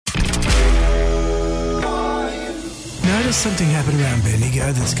noticed something happen around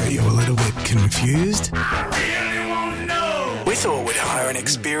Bendigo that's got you a little bit confused? We thought we'd hire an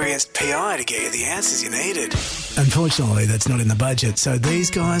experienced PI to get you the answers you needed. Unfortunately, that's not in the budget, so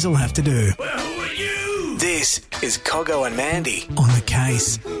these guys will have to do. Well, who are you? This is Cogho and Mandy on the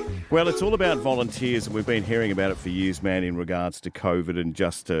case. Well, it's all about volunteers, and we've been hearing about it for years, man, in regards to COVID and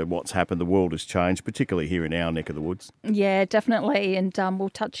just what's happened. The world has changed, particularly here in our neck of the woods. Yeah, definitely. And we're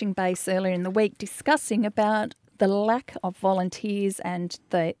touching base earlier in the week discussing about the lack of volunteers and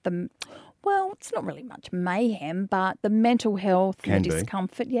the well, it's not really much mayhem, but the mental health and the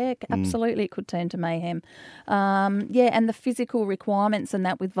discomfort. Yeah, absolutely, it could turn to mayhem. And the physical requirements and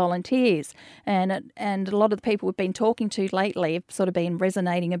that with volunteers. And a lot of the people we've been talking to lately have sort of been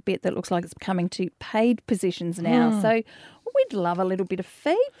resonating a bit that looks like it's coming to paid positions now. So we'd love a little bit of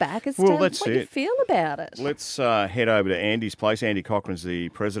feedback as to what you feel about it. Let's head over to Andy's place. Andy Cochran's the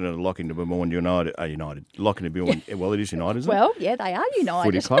president of Lockington Beaumont United. Lockington Beaumont. Well, it is United, isn't it? Well, yeah, they are United.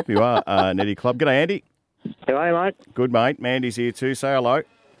 Footy club, you are. Netty club. G'day, Andy. Hello, mate. Good, mate. Mandy's here too. Say hello.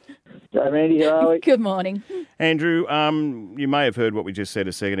 Hello, Mandy. How are we? Good morning. Andrew, you may have heard what we just said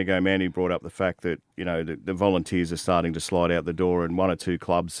a second ago. Mandy brought up the fact that, the volunteers are starting to slide out the door, and one or two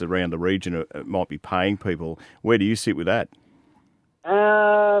clubs around the region might be paying people. Where do you sit with that?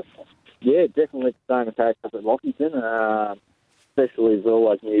 Yeah, definitely the same case up at Lockington, especially with all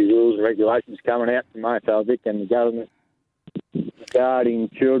those new rules and regulations coming out from AFL Vic and the government regarding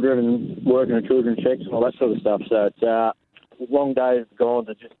children and working on children's checks and all that sort of stuff. So it's long days gone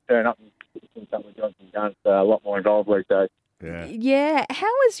to just turn up and do something Johnson done. So a lot more involved these days. Yeah.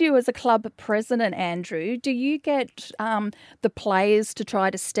 How is you as a club president, Andrew? Do you get the players to try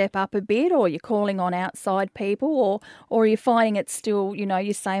to step up a bit, or you're calling on outside people, or are you finding it's still,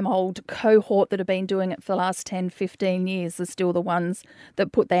 your same old cohort that have been doing it for the last 10, 15 years are still the ones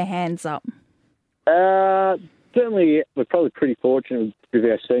that put their hands up? Certainly, we're probably pretty fortunate with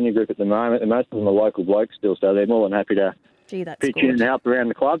our senior group at the moment. And most of them are local blokes still, so they're more than happy to pitch in and help around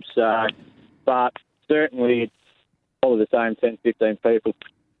the club. So, but certainly it's probably the same 10, 15 people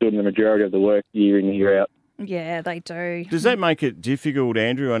doing the majority of the work year in, year out. Yeah, they do. Does that make it difficult,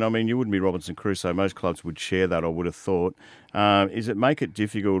 Andrew? And I mean, you wouldn't be Robinson Crusoe. Most clubs would share that, I would have thought. Is it make it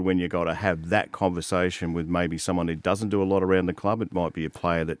difficult when you've got to have that conversation with maybe someone who doesn't do a lot around the club? It might be a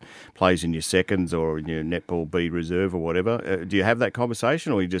player that plays in your seconds or in your netball B reserve or whatever. Do you have that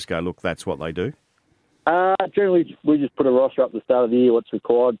conversation, or you just go, look, that's what they do? Generally, we just put a roster up at the start of the year, what's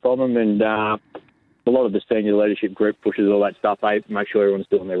required from them, and a lot of the senior leadership group pushes all that stuff out to make sure everyone's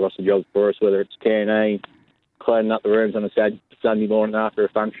doing their roster jobs for us, whether it's canteen, cleaning up the rooms on a Sunday morning after a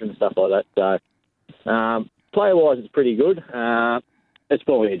function and stuff like that. So, player-wise, it's pretty good. It's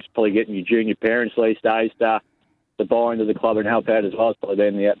probably getting your junior parents these days to buy into the club and help out as well. It's probably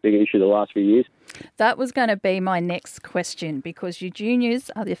been the big issue the last few years. That was going to be my next question, because your juniors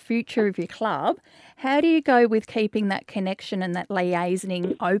are the future of your club. How do you go with keeping that connection and that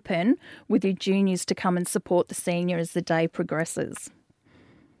liaisoning open with your juniors to come and support the senior as the day progresses?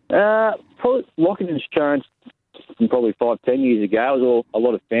 Probably Lockington's changed from probably 5-10 years ago. It was a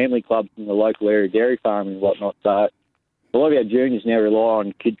lot of family clubs in the local area, dairy farm and whatnot. So a lot of our juniors now rely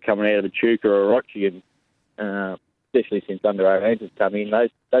on kids coming out of a Chuka or a Rochi, and especially since under 18s has come in,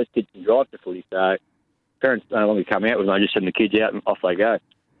 those kids can drive to footy. So parents no longer come out with them; they just send the kids out and off they go.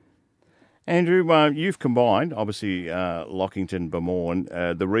 Andrew, you've combined, obviously, Lockington, Beaumont.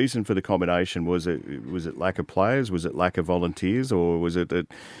 The reason for the combination, was it lack of players? Was it lack of volunteers? Or was it that,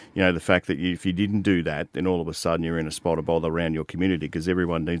 the fact that if you didn't do that, then all of a sudden you're in a spot of bother around your community because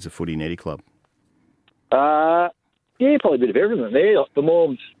everyone needs a footy netty club? Yeah, probably a bit of everything there.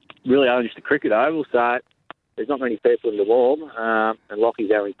 Beaumont's really only just a cricket oval, so there's not many people in Beaumont, and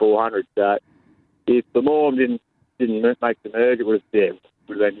Lockie's only 400. So if Beaumont didn't make the merge, it would have been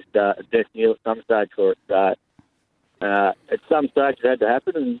just a death knell at some stage for it. So at some stage it had to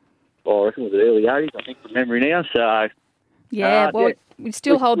happen, and I reckon it was the early 80s, I think, from memory now. So we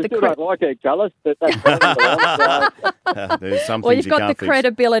still hold the credit. Don't like our colours, but that's there's some well, things you've got the fix.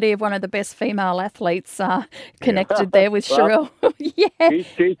 credibility of one of the best female athletes connected there with Cheryl. Yeah.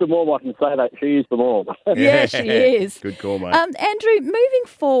 She's the mom, I can say that. She is the mom. Yeah, she is. Good call, mate. Andrew, moving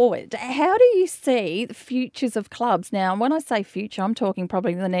forward, how do you see the futures of clubs? Now, when I say future, I'm talking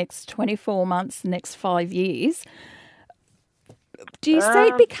probably the next 24 months, the next 5 years. Do you see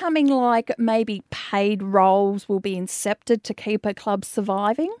it becoming like maybe paid roles will be incepted to keep a club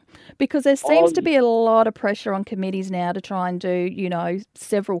surviving? Because there seems to be a lot of pressure on committees now to try and do,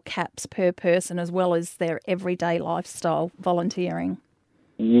 several caps per person as well as their everyday lifestyle volunteering.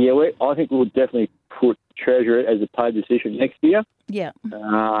 Yeah, I think we'll definitely put treasurer as a paid position next year. Yeah.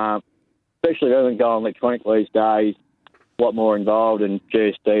 Especially if everything going electronic these days. lot more involved, and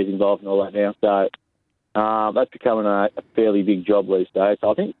GSD is involved in all that now. So that's becoming a fairly big job these days.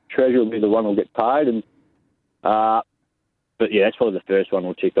 So I think Treasure will be the one who'll get paid, and but yeah, that's probably the first one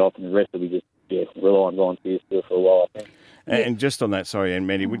we'll tick off, and the rest will be just rely on volunteers still for a while, I think. And just on that, sorry, and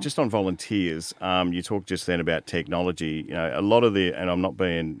Mandy, just on volunteers, you talked just then about technology. You know, a lot of the, and I'm not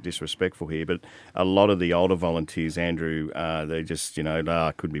being disrespectful here, but a lot of the older volunteers, Andrew, they just,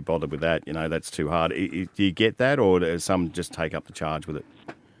 I couldn't be bothered with that. That's too hard. Do you get that, or do some just take up the charge with it?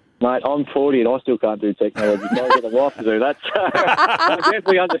 Mate, I'm 40 and I still can't do technology. So I get a wife to do that. So I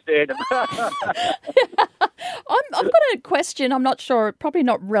definitely understand them. I've got a question. I'm not sure, probably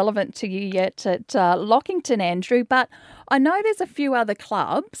not relevant to you yet at Lockington, Andrew, but I know there's a few other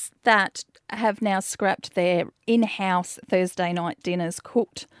clubs that have now scrapped their in-house Thursday night dinners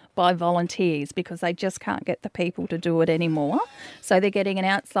cooked by volunteers because they just can't get the people to do it anymore. So they're getting an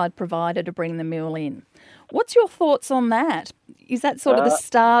outside provider to bring the meal in. What's your thoughts on that? Is that sort of the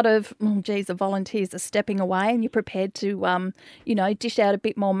start of, the volunteers are stepping away and you're prepared to, dish out a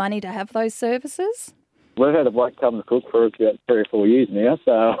bit more money to have those services? We've had a bloke come to cook for us about 3 or 4 years now.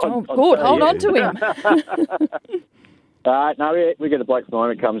 So good. Hold on to him. No, we get a bloke from home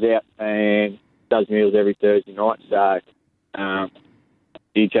that comes out and does meals every Thursday night. So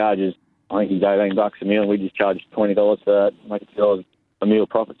he charges, I think he's $18 a meal, and we just charge $20 for make it a meal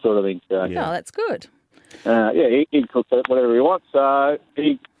profit sort of thing. So, yeah, that's good. He cooks whatever he wants. So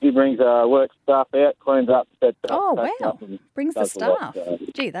he brings work staff out, cleans up, sets up. Oh, wow. Brings the staff.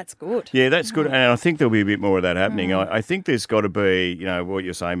 Gee, that's good. Yeah, that's good. And I think there'll be a bit more of that happening. I think there's got to be, what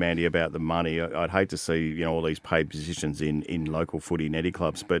you're saying, Mandy, about the money. I'd hate to see, all these paid positions in local footy netty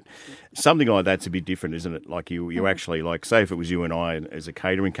clubs, but something like that's a bit different, isn't it? Like you actually, like, say if it was you and I as a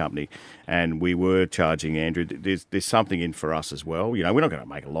catering company and we were charging Andrew, there's something in for us as well. We're not going to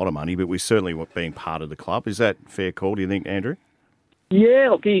make a lot of money, but we're certainly being part of the club. Is that fair call, do you think, Andrew? Yeah,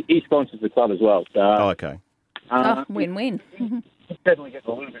 look, he sponsors the club as well. So, okay. Win-win. He's definitely getting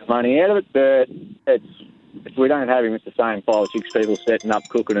a little bit of money out of it, but if we don't have him, it's the same 5 or 6 people setting up,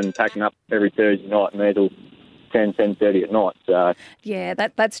 cooking and packing up every Thursday night and there till 10:30 at night. So yeah,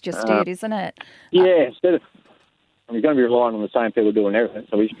 that's just it, isn't it? Yeah, instead of, you're going to be relying on the same people doing everything,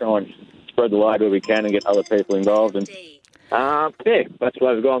 so we just try and spread the load where we can and get other people involved. And that's the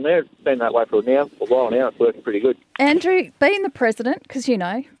way we've gone there. It's been that way for a while now. It's working pretty good. Andrew, being the president, because,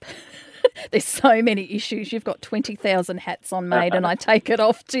 there's so many issues. You've got 20,000 hats on, mate, and I take it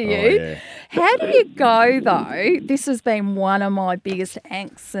off to you. Oh, yeah. How do you go, though? This has been one of my biggest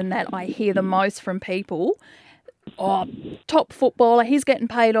angsts and that I hear the most from people. Oh, top footballer, he's getting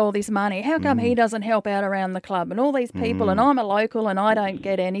paid all this money. How come he doesn't help out around the club? And all these people, and I'm a local and I don't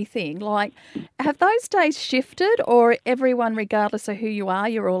get anything. Like, have those days shifted, or everyone, regardless of who you are,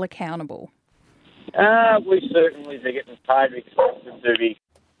 you're all accountable? We certainly are getting paid. We expect them to be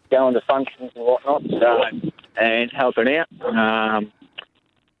going to functions and whatnot, and helping out.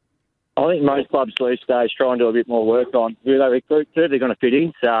 I think most clubs these days try and do a bit more work on who they recruit to. They're going to fit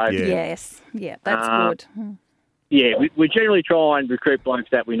in. So yes, that's good. Yeah, we generally try and recruit blokes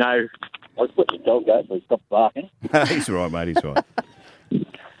that we know. Let's let your dog go so he stops barking. He's right, mate, he's right.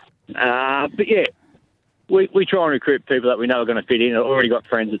 But yeah, we try and recruit people that we know are going to fit in. I've already got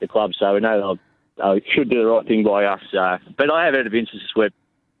friends at the club, so we know they should do the right thing by us. But I have heard of instances where,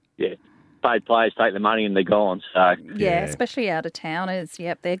 paid players take the money and they're gone. So yeah, especially out of towners.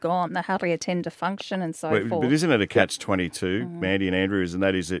 Yep, they're gone. They hardly attend to function and so forth. But isn't it a catch-22, Mandy and Andrews? And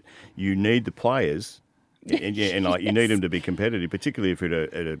that is that you need the players. And you need them to be competitive, particularly if you're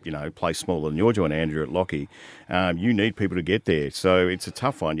at a place smaller than your joint, Andrew, at Lockie. You need people to get there, so it's a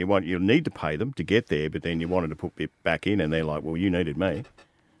tough one. You need to pay them to get there, but then you wanted to put it back in, and they're like, "Well, you needed me."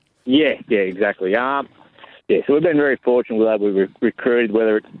 Yeah, exactly. So we've been very fortunate with that. We've recruited,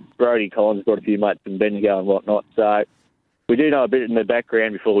 whether it's Brody Collins, got a few mates from Bendigo and whatnot. So we do know a bit in the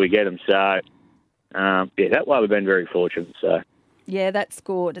background before we get them. So that way we've been very fortunate. So. Yeah, that's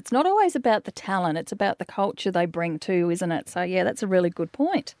good. It's not always about the talent. It's about the culture they bring too, isn't it? So, yeah, that's a really good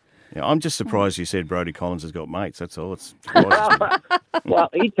point. Yeah, I'm just surprised you said Brody Collins has got mates. That's all. Well,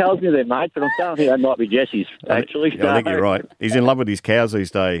 he tells me they're mates, but I'm starting to think that might be Jesse's, actually. I think you're right. He's in love with his cows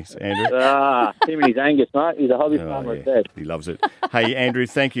these days, Andrew. Him and his Angus, mate. He's a hobby farmer instead. He loves it. Hey, Andrew,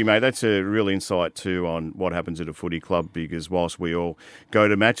 thank you, mate. That's a real insight, too, on what happens at a footy club, because whilst we all go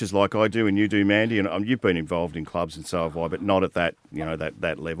to matches like I do and you do, Mandy, and you've been involved in clubs and so have I, but not at that,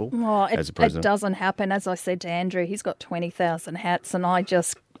 that level as a president. It doesn't happen. As I said to Andrew, he's got 20,000 hats, and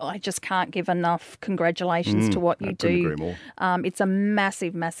I just can't give enough congratulations to what you I couldn't do. agree more. It's a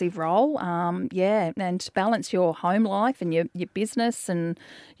massive, massive role. And to balance your home life and your business and,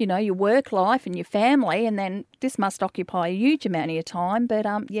 your work life and your family. And then this must occupy a huge amount of your time. But,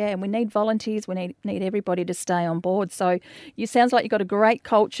 we need volunteers. We need everybody to stay on board. So you sounds like you've got a great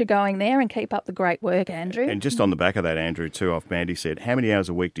culture going there, and keep up the great work, Andrew. And just on the back of that, Andrew, too, off Mandy said, how many hours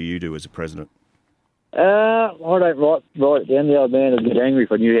a week do you do as a president? I don't write it down. The old man would get angry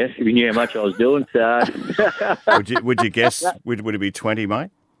if he knew how much I was doing. So, would you guess? Would it be 20, mate?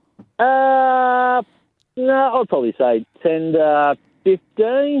 No, I'd probably say 10 to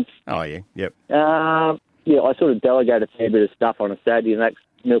 15. Oh yeah, yep. I sort of delegate a fair bit of stuff on a Saturday, and that's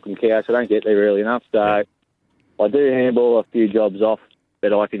milk and cows. So I don't get there early enough. So I do handball a few jobs off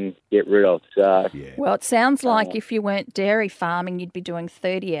that I can get rid of. So Well, it sounds like if you weren't dairy farming, you'd be doing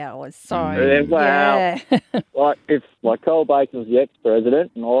 30 hours. So, like Cole Bacon was the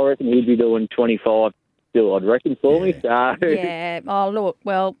ex-president, and I reckon he'd be doing 25 still, I'd reckon, for me. So. Yeah. Oh, look,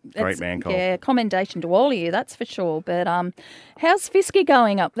 well, great man, Cole. Yeah, commendation to all of you, that's for sure. But how's Fisky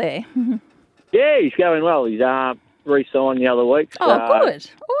going up there? Yeah, he's going well. He's re-signed the other week. So, good.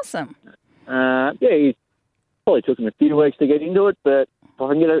 Awesome. He probably took him a few weeks to get into it, but if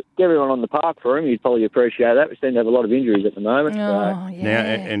I can get everyone on the park for him, he'd probably appreciate that. We seem to have a lot of injuries at the moment. Oh, yeah. Now,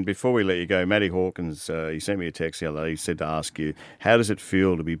 and before we let you go, Matty Hawkins, he sent me a text the other day. He said to ask you, how does it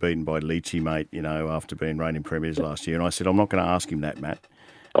feel to be beaten by Leachy, mate, after being reigning premiers last year? And I said, I'm not going to ask him that, Matt.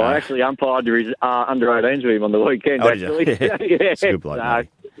 I actually umpired his under-18s with him on the weekend, actually. Yeah. It's a good bloke, mate.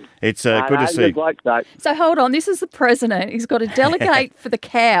 It's good to see. So hold on, this is the president. He's got to delegate for the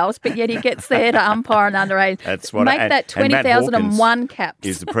cows, but yet he gets there to umpire an under-18. That's what. Make that 20,001 caps.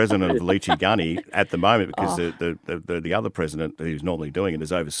 Is the president of Leachy Gunny at the moment because the other president who's normally doing it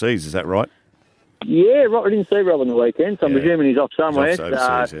is overseas. Is that right? Yeah, I didn't see Rob on the weekend, so I'm presuming he's off somewhere. He's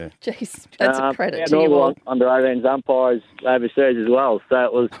off overseas, Jeez, that's a credit to you you all. Under-18s umpires overseas as well, so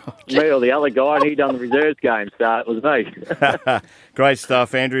it was me or the other guy, and he done the reserves game, so it was me. Great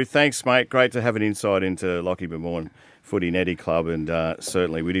stuff, Andrew. Thanks, mate. Great to have an insight into Lockie Bemoran Footy Netty Club, and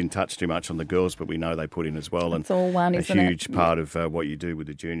certainly we didn't touch too much on the girls, but we know they put in as well. It's all one, isn't it? A huge part of what you do with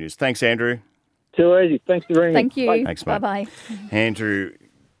the juniors. Thanks, Andrew. Too easy. Thanks for ringing. Thank you. Bye. Thanks, mate. Bye-bye. Andrew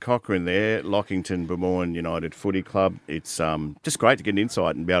Cochrane there, Lockington Bemoran United Footy Club. It's just great to get an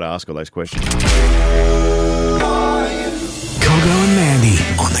insight and be able to ask all those questions.